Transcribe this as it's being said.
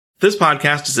This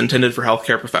podcast is intended for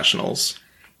healthcare professionals.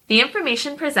 The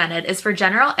information presented is for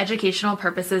general educational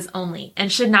purposes only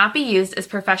and should not be used as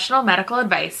professional medical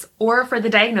advice or for the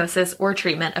diagnosis or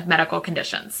treatment of medical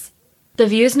conditions. The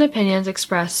views and opinions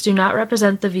expressed do not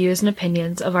represent the views and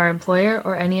opinions of our employer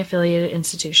or any affiliated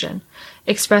institution.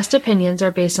 Expressed opinions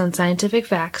are based on scientific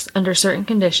facts under certain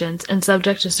conditions and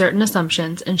subject to certain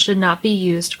assumptions and should not be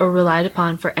used or relied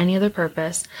upon for any other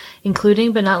purpose,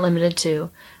 including but not limited to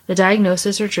the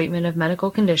diagnosis or treatment of medical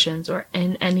conditions or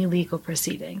in any legal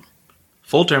proceeding.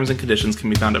 Full terms and conditions can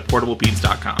be found at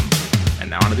portablepeds.com. And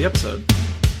now onto the episode.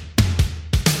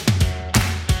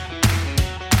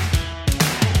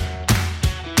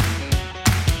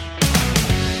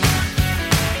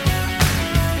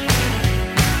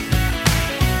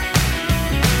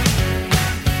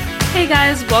 Hey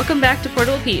guys, welcome back to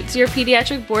Portable Peds, your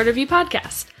pediatric board review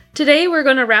podcast. Today we're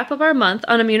going to wrap up our month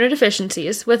on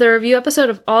immunodeficiencies with a review episode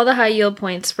of all the high yield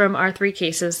points from our 3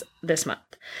 cases this month.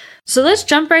 So let's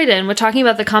jump right in with talking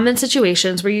about the common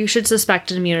situations where you should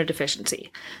suspect an immunodeficiency.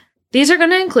 These are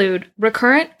going to include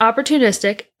recurrent,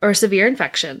 opportunistic, or severe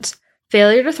infections,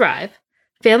 failure to thrive,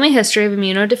 family history of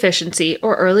immunodeficiency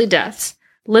or early deaths,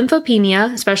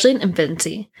 lymphopenia, especially in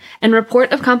infancy, and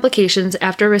report of complications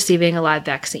after receiving a live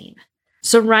vaccine.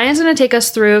 So Ryan's going to take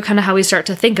us through kind of how we start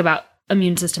to think about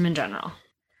immune system in general.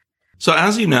 So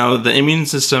as you know, the immune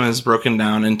system is broken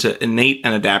down into innate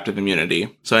and adaptive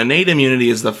immunity. So innate immunity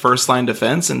is the first line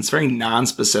defense, and it's very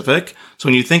non-specific. So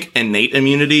when you think innate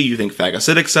immunity, you think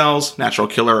phagocytic cells, natural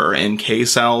killer or NK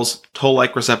cells,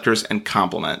 toll-like receptors, and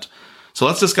complement. So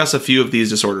let's discuss a few of these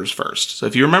disorders first. So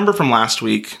if you remember from last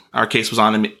week, our case was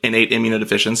on innate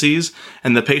immunodeficiencies,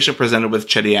 and the patient presented with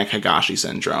Chidiac-Higashi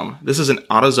syndrome. This is an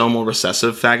autosomal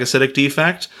recessive phagocytic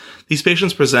defect. These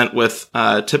patients present with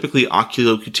typically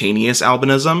oculocutaneous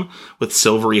albinism with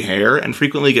silvery hair and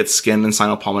frequently get skin and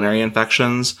sinopulmonary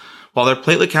infections. While their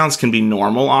platelet counts can be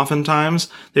normal oftentimes,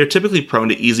 they're typically prone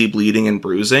to easy bleeding and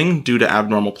bruising due to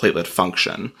abnormal platelet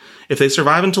function. If they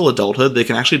survive until adulthood, they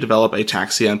can actually develop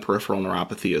ataxia and peripheral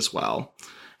neuropathy as well.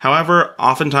 However,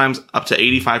 oftentimes up to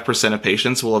 85% of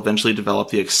patients will eventually develop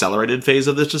the accelerated phase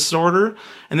of this disorder,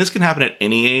 and this can happen at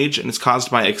any age, and it's caused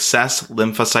by excess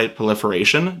lymphocyte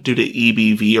proliferation due to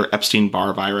EBV or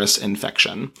Epstein-Barr virus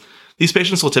infection. These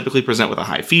patients will typically present with a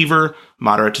high fever,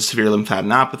 moderate to severe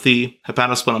lymphadenopathy,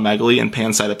 hepatosplenomegaly, and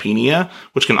pancytopenia,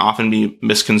 which can often be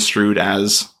misconstrued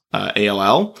as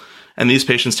ALL, and these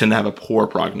patients tend to have a poor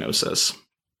prognosis.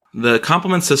 The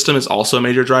complement system is also a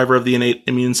major driver of the innate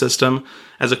immune system.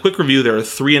 As a quick review, there are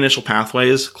 3 initial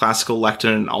pathways, classical,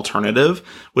 lectin, and alternative,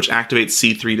 which activate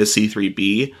C3 to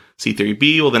C3b.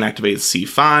 C3b will then activate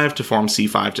C5 to form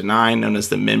C5 to 9, known as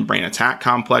the membrane attack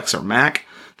complex, or MAC.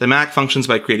 The MAC functions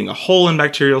by creating a hole in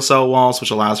bacterial cell walls,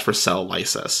 which allows for cell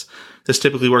lysis. This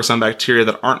typically works on bacteria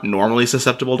that aren't normally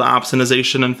susceptible to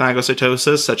opsonization and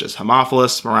phagocytosis, such as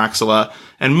Haemophilus, Moraxilla,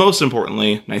 and most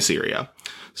importantly, Neisseria.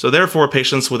 So therefore,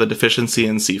 patients with a deficiency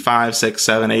in C5, 6,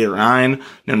 7, 8, or 9,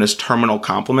 known as terminal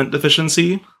complement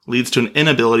deficiency, leads to an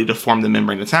inability to form the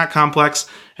membrane attack complex,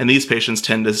 and these patients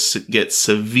tend to get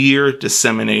severe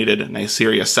disseminated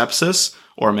Neisseria sepsis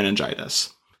or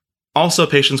meningitis. Also,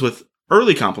 patients with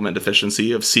early complement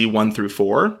deficiency of C1 through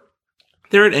 4,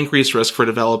 they're at increased risk for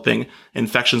developing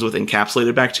infections with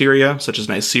encapsulated bacteria, such as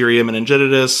Neisseria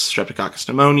meningitidis, Streptococcus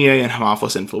pneumoniae, and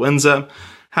Haemophilus influenza.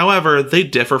 However, they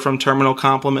differ from terminal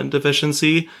complement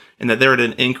deficiency in that they're at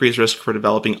an increased risk for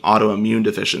developing autoimmune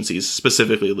deficiencies,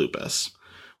 specifically lupus.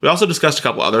 We also discussed a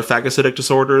couple other phagocytic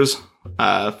disorders.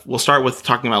 We'll start with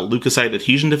talking about leukocyte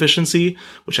adhesion deficiency,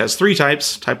 which has 3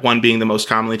 types, type 1 being the most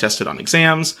commonly tested on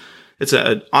exams. It's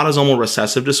an autosomal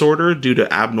recessive disorder due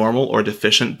to abnormal or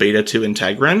deficient beta-2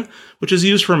 integrin, which is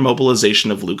used for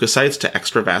mobilization of leukocytes to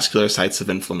extravascular sites of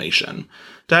inflammation.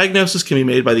 Diagnosis can be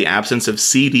made by the absence of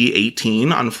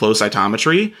CD18 on flow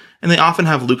cytometry, and they often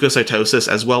have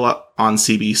leukocytosis as well on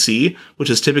CBC, which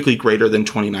is typically greater than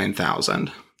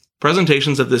 29,000.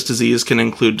 Presentations of this disease can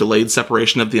include delayed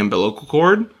separation of the umbilical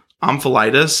cord,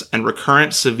 omphalitis, and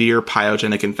recurrent severe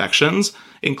pyogenic infections,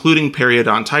 including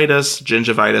periodontitis,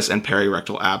 gingivitis, and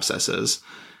perirectal abscesses.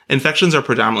 Infections are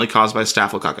predominantly caused by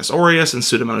Staphylococcus aureus and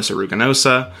Pseudomonas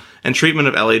aeruginosa, and treatment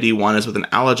of LAD-1 is with an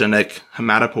allogenic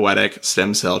hematopoietic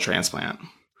stem cell transplant.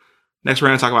 Next, we're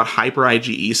going to talk about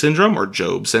hyper-IgE syndrome, or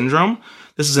Job syndrome.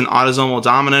 This is an autosomal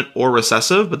dominant or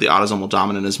recessive, but the autosomal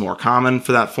dominant is more common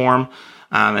for that form,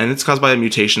 and it's caused by a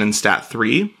mutation in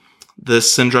STAT3.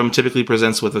 This syndrome typically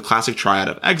presents with a classic triad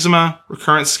of eczema,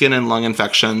 recurrent skin and lung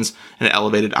infections, and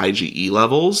elevated IgE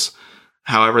levels.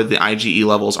 However, the IgE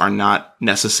levels are not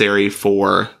necessary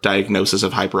for diagnosis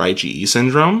of hyper-IgE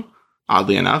syndrome.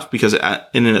 oddly enough, because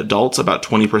in adults, about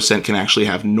 20% can actually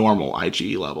have normal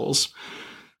IgE levels.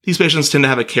 These patients tend to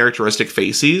have a characteristic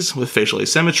facies with facial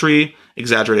asymmetry,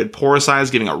 exaggerated pore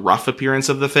size giving a rough appearance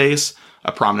of the face,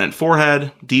 a prominent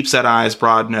forehead, deep-set eyes,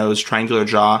 broad nose, triangular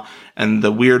jaw, and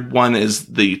the weird one is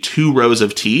the 2 rows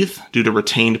of teeth due to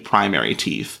retained primary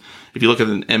teeth. If you look at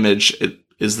an image, it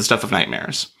is the stuff of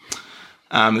nightmares.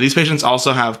 These patients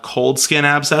also have cold skin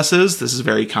abscesses. This is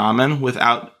very common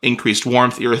without increased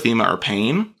warmth, erythema, or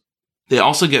pain. They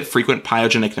also get frequent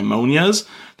pyogenic pneumonias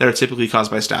that are typically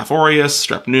caused by Staph aureus,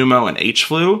 strep pneumo, and H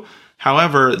flu.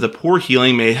 However, the poor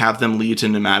healing may have them lead to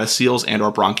pneumatoceles and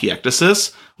or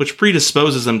bronchiectasis, which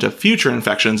predisposes them to future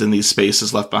infections in these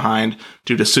spaces left behind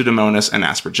due to Pseudomonas and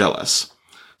Aspergillus.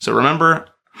 So remember,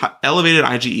 elevated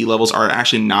IgE levels are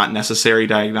actually not necessary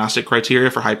diagnostic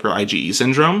criteria for hyper-IgE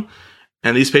syndrome,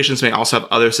 and these patients may also have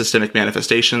other systemic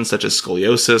manifestations such as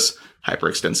scoliosis,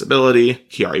 hyperextensibility,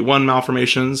 Chiari-1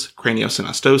 malformations,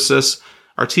 craniosynostosis,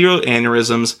 arterial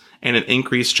aneurysms, and an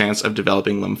increased chance of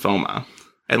developing lymphoma.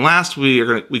 And last,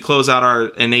 we close out our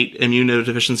innate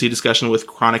immunodeficiency discussion with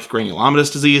chronic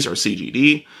granulomatous disease, or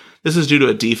CGD. This is due to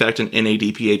a defect in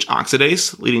NADPH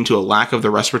oxidase, leading to a lack of the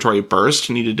respiratory burst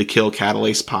needed to kill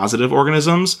catalase-positive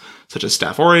organisms, such as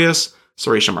Staph aureus,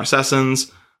 Serratia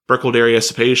marcescens, Burkholderia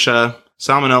cepacia,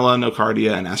 Salmonella,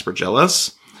 Nocardia, and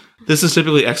Aspergillus. This is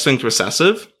typically X-linked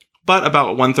recessive, but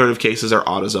about 1/3 of cases are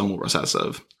autosomal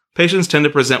recessive. Patients tend to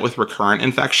present with recurrent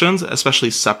infections, especially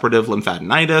suppurative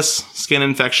lymphadenitis, skin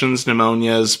infections,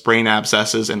 pneumonias, brain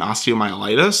abscesses, and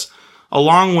osteomyelitis,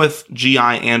 along with GI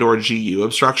and or GU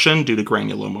obstruction due to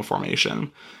granuloma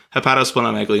formation.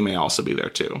 Hepatosplenomegaly may also be there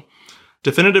too.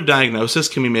 Definitive diagnosis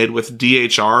can be made with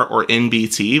DHR or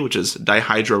NBT, which is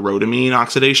dihydrorhodamine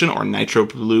oxidation or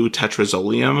nitroblue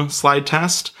tetrazolium slide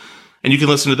test, and you can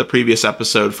listen to the previous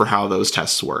episode for how those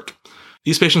tests work.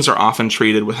 These patients are often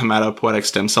treated with hematopoietic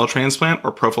stem cell transplant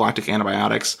or prophylactic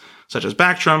antibiotics such as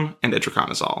Bactrim and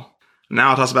itraconazole.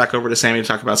 Now I'll toss it back over to Sammy to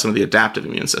talk about some of the adaptive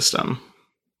immune system.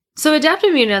 So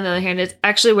adaptive immunity, on the other hand, is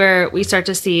actually where we start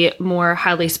to see more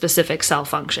highly specific cell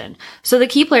function. So the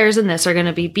key players in this are going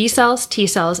to be B cells, T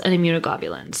cells, and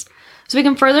immunoglobulins. So we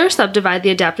can further subdivide the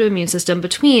adaptive immune system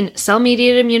between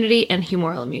cell-mediated immunity and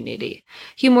humoral immunity.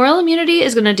 Humoral immunity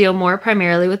is going to deal more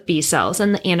primarily with B cells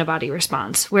and the antibody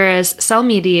response, whereas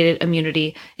cell-mediated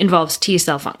immunity involves T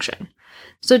cell function.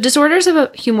 So disorders of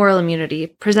humoral immunity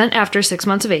present after 6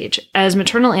 months of age, as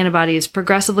maternal antibodies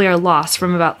progressively are lost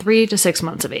from about 3 to 6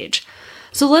 months of age.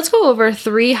 So let's go over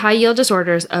 3 high-yield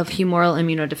disorders of humoral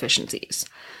immunodeficiencies.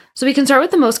 So we can start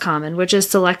with the most common, which is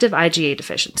selective IgA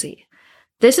deficiency.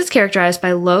 This is characterized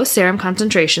by low serum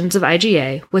concentrations of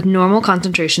IgA with normal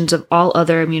concentrations of all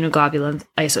other immunoglobulin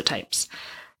isotypes.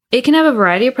 It can have a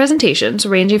variety of presentations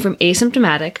ranging from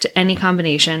asymptomatic to any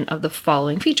combination of the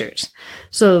following features.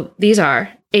 So these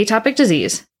are atopic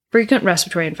disease, frequent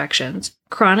respiratory infections,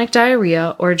 chronic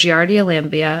diarrhea or Giardia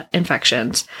lamblia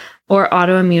infections, or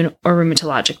autoimmune or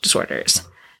rheumatologic disorders.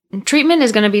 Treatment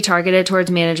is going to be targeted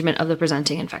towards management of the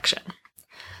presenting infection.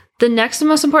 The next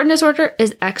most important disorder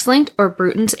is X-linked or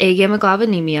Bruton's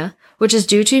agammaglobulinemia, which is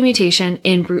due to a mutation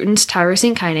in Bruton's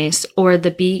tyrosine kinase or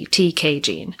the BTK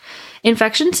gene.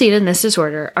 Infections seen in this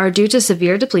disorder are due to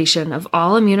severe depletion of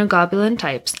all immunoglobulin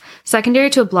types, secondary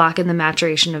to a block in the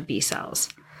maturation of B cells.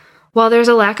 While there's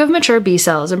a lack of mature B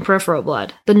cells in peripheral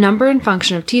blood, the number and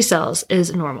function of T cells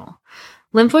is normal.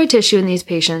 Lymphoid tissue in these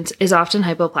patients is often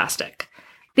hypoplastic.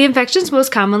 The infections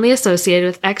most commonly associated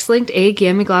with X-linked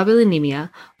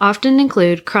agammaglobulinemia often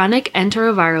include chronic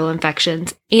enteroviral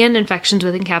infections and infections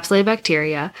with encapsulated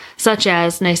bacteria, such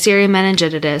as Neisseria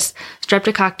meningitidis,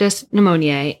 Streptococcus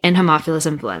pneumoniae, and Haemophilus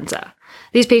influenza.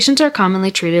 These patients are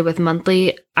commonly treated with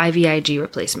monthly IVIG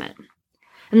replacement.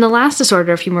 And the last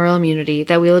disorder of humoral immunity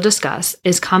that we will discuss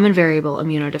is common variable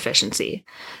immunodeficiency.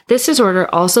 This disorder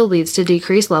also leads to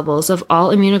decreased levels of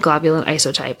all immunoglobulin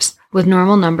isotypes, with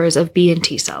normal numbers of B and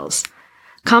T cells.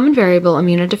 Common variable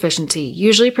immunodeficiency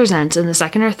usually presents in the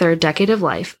 2nd or 3rd decade of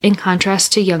life, in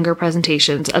contrast to younger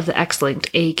presentations of the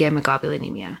X-linked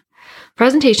agammaglobulinemia.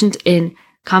 Presentations in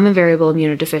common variable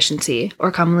immunodeficiency,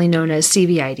 or commonly known as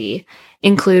CVID,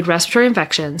 include respiratory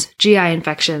infections, GI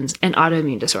infections, and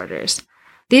autoimmune disorders.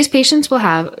 These patients will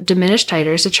have diminished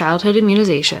titers to childhood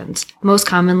immunizations, most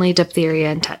commonly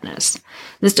diphtheria and tetanus.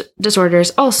 This disorder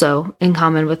is also in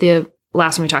common with the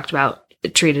last one we talked about,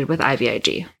 treated with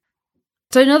IVIG.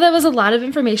 So I know that was a lot of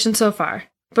information so far,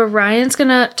 but Ryan's going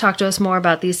to talk to us more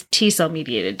about these T-cell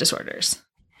mediated disorders.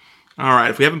 All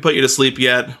right, if we haven't put you to sleep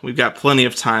yet, we've got plenty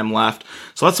of time left.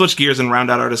 So let's switch gears and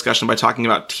round out our discussion by talking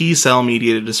about T-cell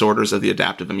mediated disorders of the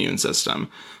adaptive immune system.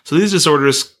 So these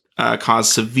disorders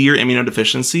cause severe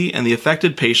immunodeficiency, and the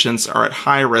affected patients are at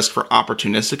high risk for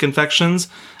opportunistic infections,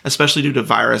 especially due to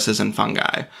viruses and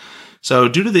fungi. So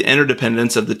due to the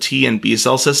interdependence of the T and B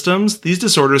cell systems, these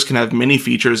disorders can have many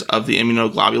features of the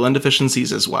immunoglobulin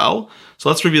deficiencies as well. So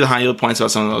let's review the high yield points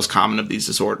about some of the most common of these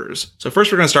disorders. So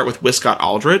first we're going to start with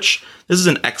Wiskott-Aldrich. This is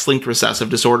an X-linked recessive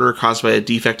disorder caused by a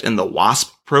defect in the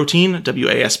WASP protein,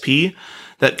 WASP,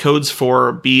 that codes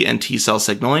for B and T cell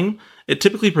signaling. It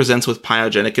typically presents with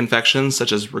pyogenic infections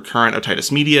such as recurrent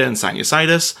otitis media and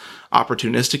sinusitis,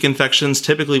 opportunistic infections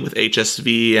typically with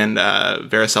HSV and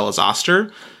varicella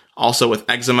zoster, also with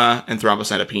eczema and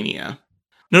thrombocytopenia.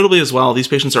 Notably as well, these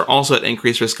patients are also at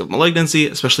increased risk of malignancy,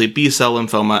 especially B-cell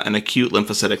lymphoma and acute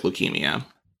lymphocytic leukemia.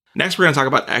 Next, we're going to talk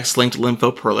about X-linked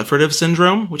lymphoproliferative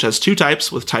syndrome, which has two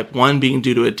types, with type 1 being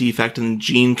due to a defect in the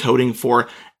gene coding for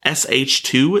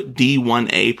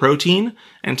SH2D1A protein,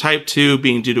 and type 2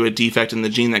 being due to a defect in the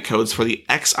gene that codes for the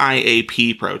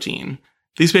XIAP protein.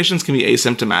 These patients can be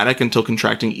asymptomatic until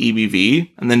contracting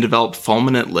EBV and then develop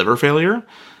fulminant liver failure.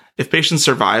 If patients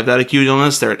survive that acute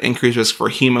illness, they're at increased risk for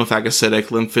hemophagocytic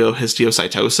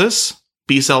lymphohistiocytosis,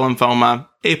 B-cell lymphoma,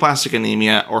 aplastic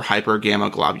anemia, or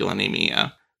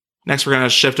hypergammaglobulinemia. Next, we're going to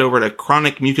shift over to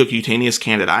chronic mucocutaneous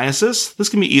candidiasis. This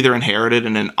can be either inherited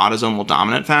in an autosomal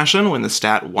dominant fashion when the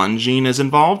STAT1 gene is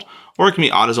involved, or it can be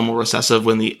autosomal recessive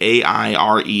when the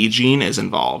AIRE gene is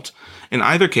involved. In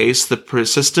either case, the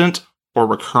persistent or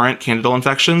recurrent candidal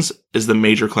infections is the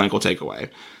major clinical takeaway.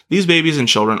 These babies and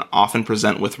children often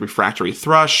present with refractory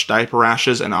thrush, diaper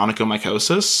rashes, and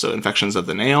onychomycosis, so infections of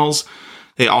the nails.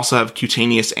 They also have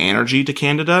cutaneous allergy to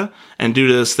Candida, and due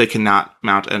to this, they cannot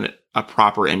mount a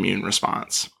proper immune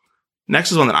response.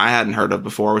 Next is one that I hadn't heard of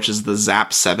before, which is the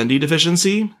ZAP70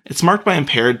 deficiency. It's marked by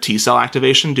impaired T-cell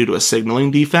activation due to a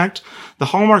signaling defect. The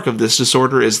hallmark of this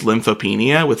disorder is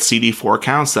lymphopenia with CD4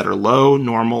 counts that are low,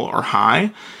 normal, or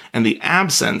high, and the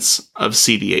absence of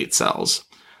CD8 cells.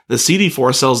 The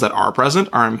CD4 cells that are present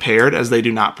are impaired as they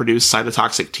do not produce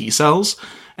cytotoxic T cells,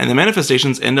 and the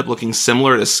manifestations end up looking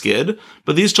similar to SCID,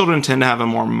 but these children tend to have a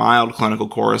more mild clinical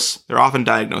course. They're often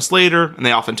diagnosed later, and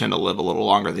they often tend to live a little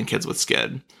longer than kids with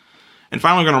SCID. And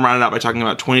finally, we're going to round it out by talking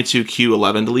about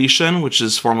 22q11 deletion, which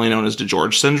is formerly known as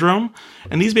DeGeorge syndrome.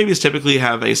 And these babies typically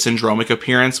have a syndromic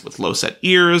appearance with low-set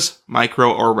ears,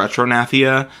 micro or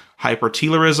retrognathia,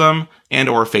 hypertelorism, and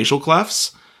or facial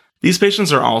clefts. These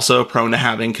patients are also prone to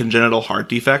having congenital heart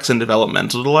defects and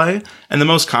developmental delay, and the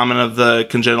most common of the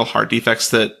congenital heart defects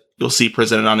that you'll see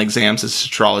presented on exams is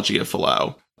tetralogy of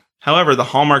Fallot. However, the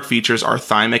hallmark features are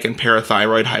thymic and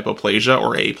parathyroid hypoplasia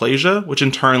or aplasia, which in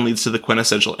turn leads to the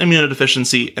quintessential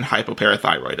immunodeficiency and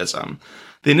hypoparathyroidism.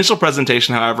 The initial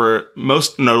presentation, however,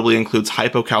 most notably includes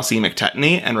hypocalcemic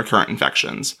tetany and recurrent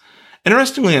infections.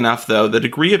 Interestingly enough, though, the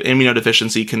degree of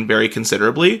immunodeficiency can vary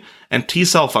considerably, and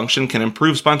T-cell function can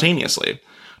improve spontaneously.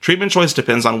 Treatment choice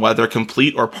depends on whether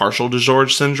complete or partial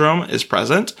DeGeorge syndrome is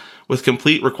present, with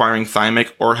complete requiring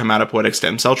thymic or hematopoietic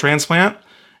stem cell transplant,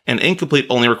 and incomplete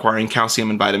only requiring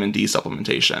calcium and vitamin D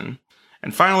supplementation.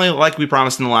 And finally, like we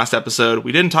promised in the last episode,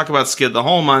 we didn't talk about SCID the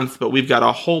whole month, but we've got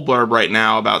a whole blurb right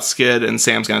now about SCID, and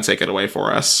Sam's going to take it away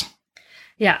for us.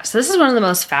 Yeah, so this is one of the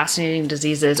most fascinating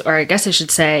diseases, or I guess I should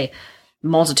say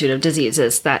multitude of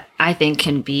diseases that I think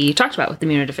can be talked about with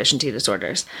immunodeficiency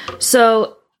disorders.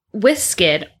 So with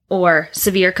SCID, or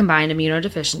severe combined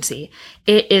immunodeficiency,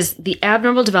 it is the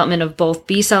abnormal development of both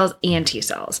B cells and T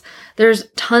cells. There's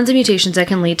tons of mutations that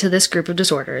can lead to this group of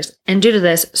disorders, and due to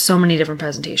this, so many different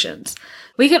presentations.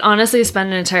 We could honestly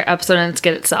spend an entire episode on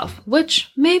SCID itself,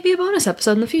 which may be a bonus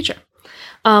episode in the future.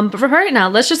 But for right now,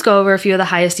 let's just go over a few of the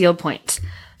highest yield points.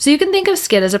 So you can think of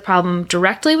SCID as a problem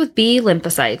directly with B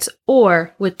lymphocytes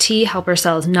or with T helper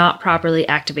cells not properly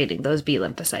activating those B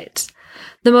lymphocytes.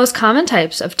 The most common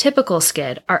types of typical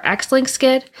SCID are X-linked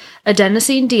SCID,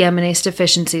 adenosine deaminase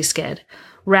deficiency SCID,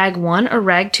 RAG1 or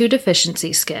RAG2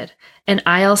 deficiency SCID, and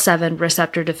IL-7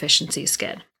 receptor deficiency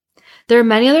SCID. There are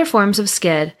many other forms of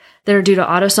SCID that are due to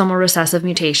autosomal recessive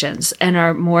mutations and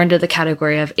are more into the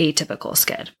category of atypical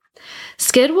SCID.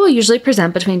 SCID will usually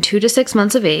present between 2 to 6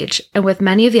 months of age, and with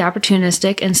many of the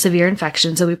opportunistic and severe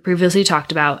infections that we previously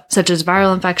talked about, such as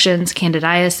viral infections,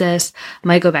 candidiasis,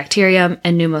 mycobacterium,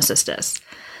 and pneumocystis.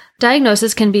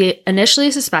 Diagnosis can be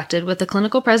initially suspected with the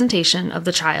clinical presentation of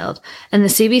the child and the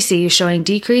CBC showing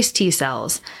decreased T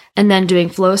cells, and then doing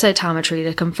flow cytometry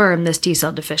to confirm this T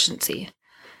cell deficiency.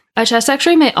 A chest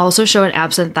x-ray may also show an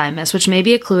absent thymus, which may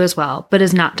be a clue as well, but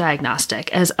is not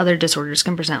diagnostic, as other disorders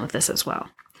can present with this as well.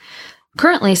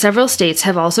 Currently, several states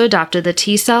have also adopted the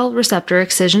T-cell receptor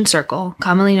excision circle,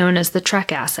 commonly known as the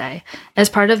TREC assay, as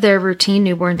part of their routine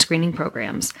newborn screening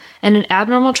programs. And an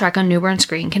abnormal TREC on newborn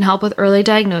screen can help with early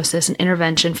diagnosis and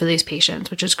intervention for these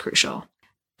patients, which is crucial.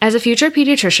 As a future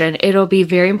pediatrician, it'll be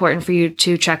very important for you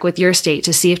to check with your state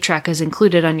to see if TREC is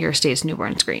included on your state's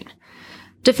newborn screen.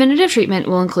 Definitive treatment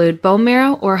will include bone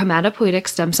marrow or hematopoietic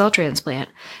stem cell transplant,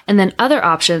 and then other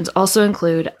options also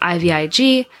include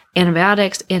IVIG,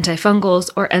 antibiotics, antifungals,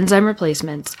 or enzyme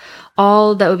replacements,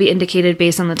 all that would be indicated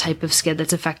based on the type of SCID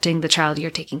that's affecting the child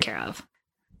you're taking care of.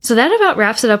 So that about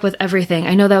wraps it up with everything.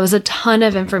 I know that was a ton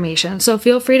of information, so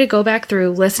feel free to go back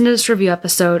through, listen to this review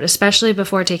episode, especially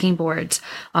before taking boards,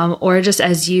 or just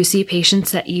as you see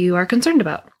patients that you are concerned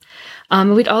about.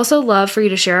 We'd also love for you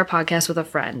to share our podcast with a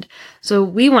friend. So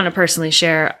we want to personally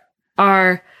share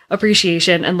our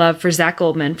appreciation and love for Zach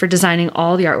Goldman for designing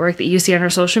all the artwork that you see on our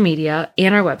social media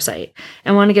and our website.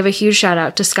 And want to give a huge shout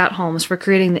out to Scott Holmes for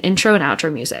creating the intro and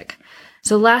outro music.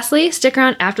 So lastly, stick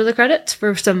around after the credits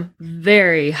for some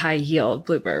very high yield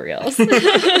blooper reels.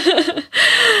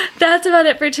 That's about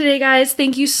it for today, guys.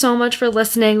 Thank you so much for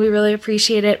listening. We really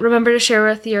appreciate it. Remember to share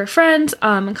with your friends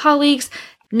and colleagues.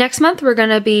 Next month, we're going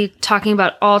to be talking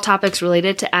about all topics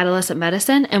related to adolescent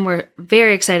medicine, and we're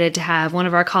very excited to have one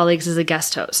of our colleagues as a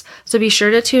guest host. So be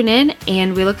sure to tune in,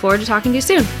 and we look forward to talking to you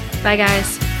soon. Bye,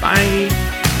 guys. Bye.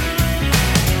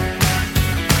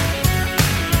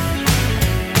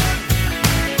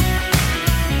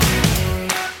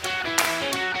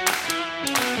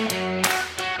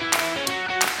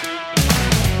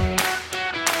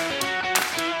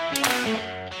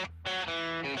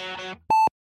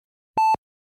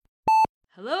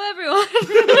 Hello, everyone.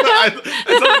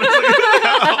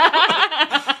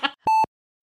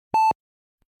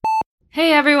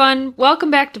 Hey, everyone.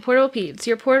 Welcome back to Portable Peds,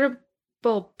 your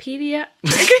portable pediatric.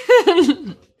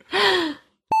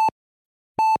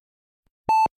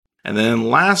 And then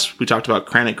last, we talked about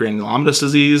chronic granulomatous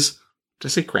disease. Did I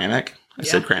say chronic? I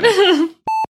said chronic.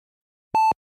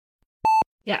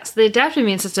 Yes, the adaptive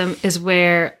immune system is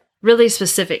where really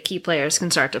specific key players can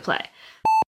start to play.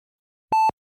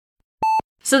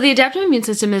 So the adaptive immune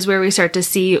system is where we start to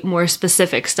see more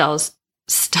specific cells.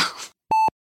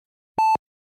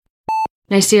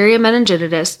 Neisseria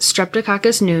meningitidis,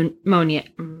 Streptococcus pneumonia.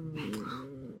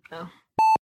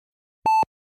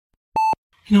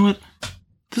 You know what?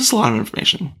 This is a lot of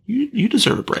information. You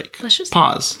deserve a break. Let's just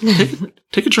pause.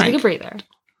 Take a drink. Take a breather.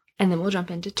 And then we'll jump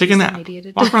into take a nap.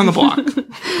 Walk around the block.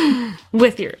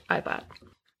 With your iPod.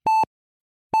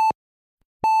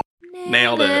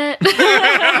 Nailed it.